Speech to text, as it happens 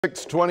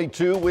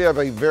6:22, we have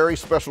a very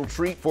special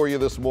treat for you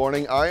this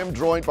morning. I am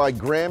joined by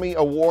Grammy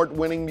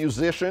Award-winning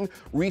musician,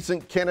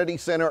 recent Kennedy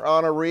Center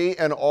honoree,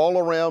 and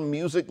all-around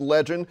music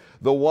legend,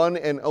 the one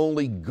and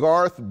only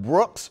Garth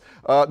Brooks.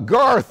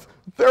 Garth,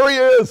 there he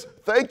is.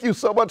 Thank you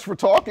so much for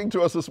talking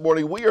to us this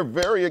morning. We are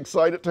very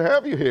excited to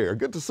have you here.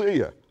 Good to see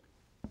you.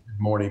 Good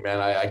morning,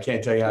 man. I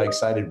can't tell you how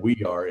excited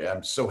we are.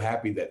 I'm so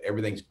happy that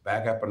everything's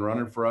back up and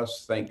running for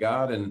us, thank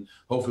God, and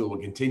hopefully we'll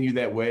continue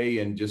that way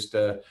and just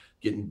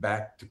getting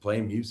back to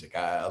playing music.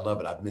 I love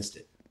it. I've missed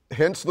it.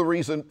 Hence the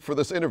reason for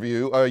this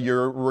interview.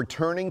 You're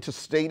returning to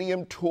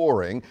stadium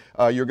touring.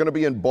 You're going to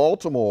be in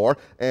Baltimore,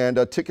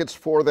 and tickets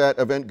for that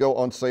event go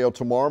on sale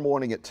tomorrow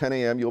morning at 10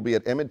 a.m. You'll be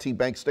at M&T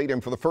Bank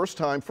Stadium for the first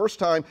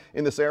time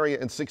in this area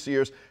in 6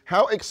 years.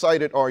 How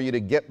excited are you to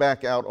get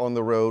back out on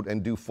the road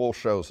and do full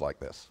shows like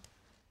this?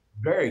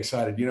 Very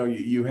excited. You know,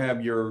 you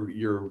have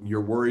your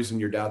worries and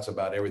your doubts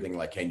about everything.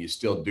 Like, can you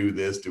still do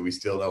this? Do we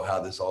still know how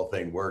this whole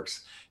thing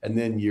works? And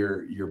then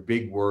your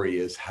big worry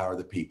is, how are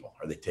the people?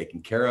 Are they taken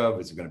care of?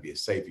 Is it going to be a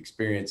safe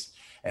experience?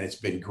 And it's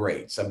been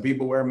great. Some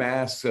people wear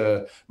masks.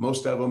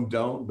 Most of them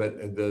don't.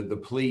 But the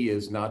plea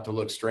is not to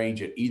look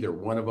strange at either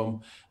one of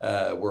them.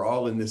 We're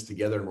all in this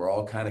together, and we're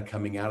all kind of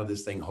coming out of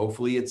this thing.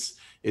 Hopefully,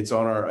 it's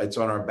on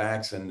our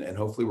backs, and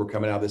hopefully we're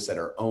coming out of this at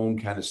our own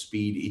kind of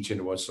speed, each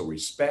and one. So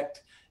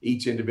respect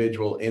each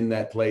individual in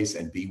that place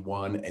and be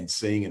one and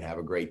sing and have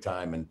a great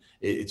time. And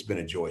it's been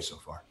a joy so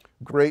far.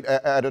 Great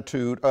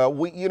attitude.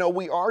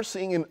 We are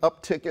seeing an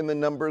uptick in the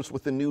numbers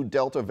with the new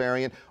Delta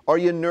variant. Are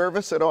you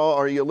nervous at all?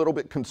 Are you a little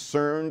bit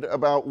concerned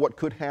about what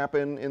could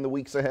happen in the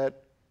weeks ahead?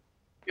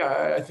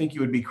 Yeah, I think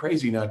you would be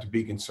crazy not to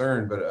be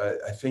concerned, but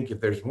I think if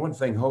there's one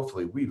thing,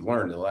 hopefully we've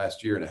learned in the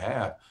last year and a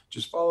half,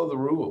 just follow the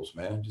rules,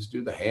 man. Just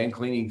do the hand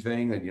cleaning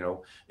thing. And,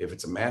 if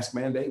it's a mask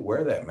mandate,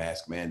 wear that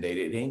mask mandate.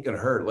 It ain't going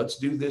to hurt. Let's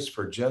do this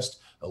for just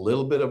a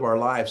little bit of our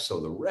lives, so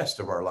the rest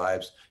of our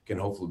lives can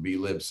hopefully be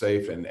lived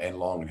safe and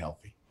long and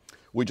healthy.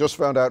 We just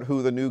found out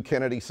who the new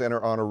Kennedy Center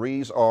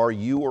honorees are.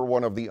 You were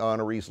one of the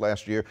honorees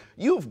last year.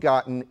 You've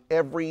gotten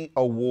every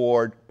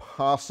award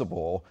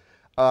possible.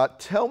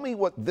 Tell me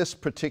what this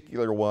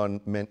particular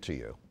one meant to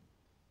you.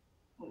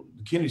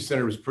 The Kennedy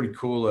Center was pretty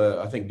cool.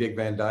 I think Dick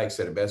Van Dyke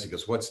said it best. He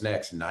goes, "What's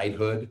next?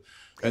 Knighthood?"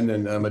 And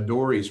then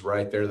Midori's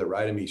right there, that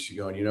right of me. She's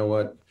going, "You know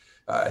what?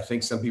 I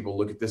think some people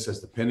look at this as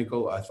the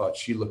pinnacle. I thought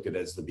she looked at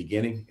it as the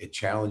beginning. It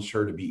challenged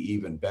her to be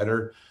even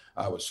better."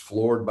 I was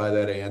floored by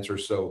that answer.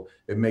 So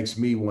it makes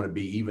me want to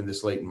be, even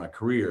this late in my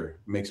career,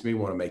 it makes me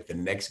want to make the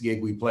next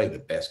gig we play the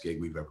best gig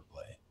we've ever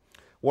played.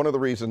 One of the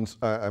reasons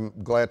I'm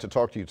glad to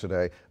talk to you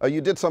today,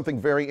 you did something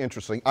very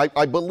interesting.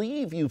 I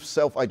believe you've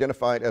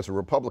self-identified as a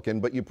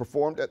Republican, but you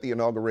performed at the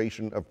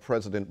inauguration of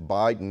President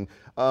Biden.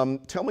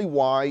 Tell me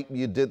why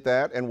you did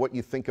that and what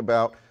you think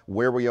about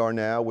where we are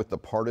now with the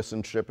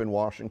partisanship in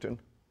Washington.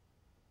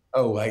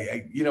 Oh,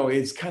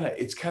 it's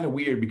kind of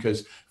weird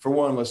because, for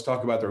one, let's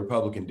talk about the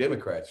Republican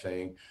Democrat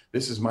thing.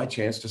 This is my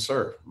chance to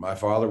serve. My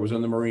father was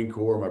in the Marine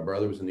Corps. My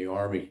brother was in the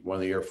Army, one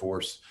of the Air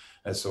Force.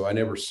 And so I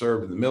never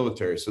served in the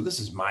military. So this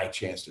is my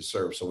chance to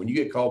serve. So when you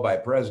get called by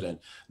a president,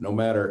 no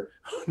matter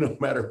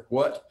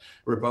what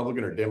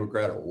Republican or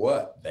Democrat or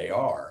what they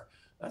are,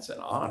 that's an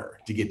honor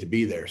to get to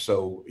be there.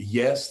 So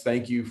yes,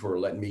 thank you for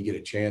letting me get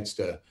a chance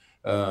to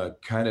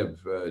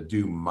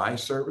do my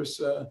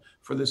service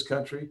for this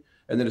country.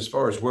 And then as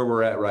far as where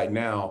we're at right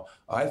now,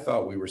 I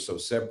thought we were so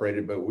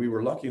separated, but we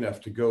were lucky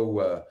enough to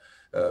go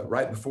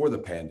right before the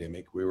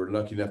pandemic. We were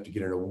lucky enough to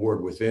get an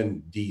award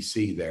within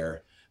DC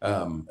there,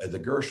 the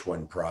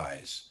Gershwin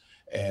Prize.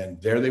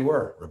 And there they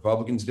were,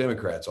 Republicans,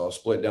 Democrats, all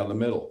split down the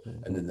middle.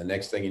 And then the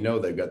next thing you know,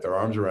 they've got their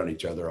arms around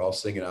each other, all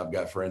singing, "I've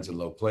got friends in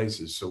low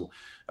places." So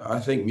I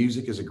think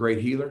music is a great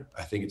healer.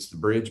 I think it's the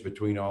bridge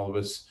between all of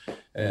us.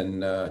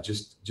 And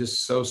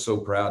just so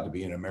proud to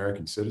be an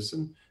American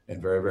citizen,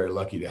 and very, very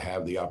lucky to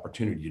have the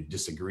opportunity to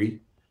disagree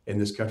in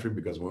this country,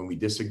 because when we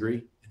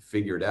disagree and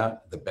figure it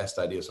out, the best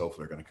ideas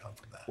hopefully are going to come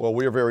from that. Well,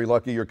 we are very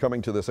lucky you're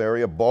coming to this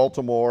area.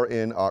 Baltimore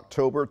in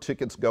October.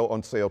 Tickets go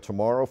on sale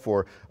tomorrow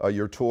for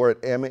your tour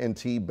at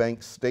M&T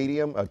Bank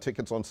Stadium.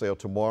 Tickets on sale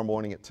tomorrow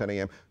morning at 10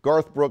 a.m.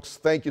 Garth Brooks,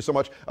 thank you so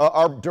much.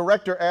 Our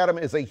director, Adam,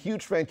 is a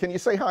huge fan. Can you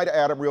say hi to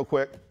Adam real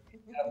quick?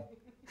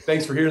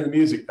 Thanks for hearing the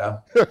music,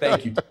 pal.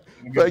 Thank you.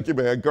 Thank you,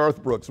 man.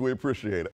 Garth Brooks, we appreciate it.